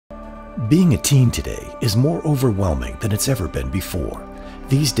Being a teen today is more overwhelming than it's ever been before.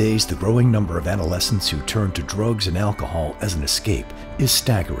 These days, the growing number of adolescents who turn to drugs and alcohol as an escape is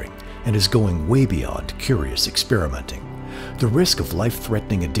staggering and is going way beyond curious experimenting. The risk of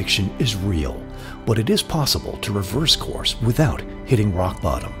life-threatening addiction is real, but it is possible to reverse course without hitting rock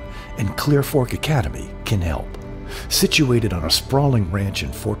bottom, and Clearfork Academy can help. Situated on a sprawling ranch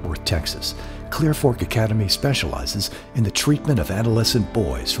in Fort Worth, Texas, Clearfork Academy specializes in the treatment of adolescent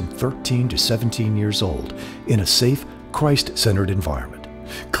boys from 13 to 17 years old in a safe, Christ-centered environment.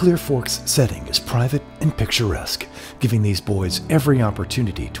 Clearfork's setting is private and picturesque, giving these boys every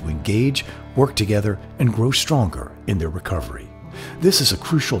opportunity to engage, work together, and grow stronger in their recovery. This is a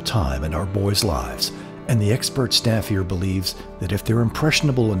crucial time in our boys' lives, and the expert staff here believes that if they're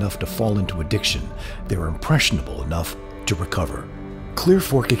impressionable enough to fall into addiction, they're impressionable enough to recover.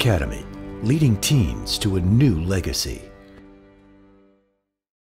 Clearfork Academy, leading teens to a new legacy.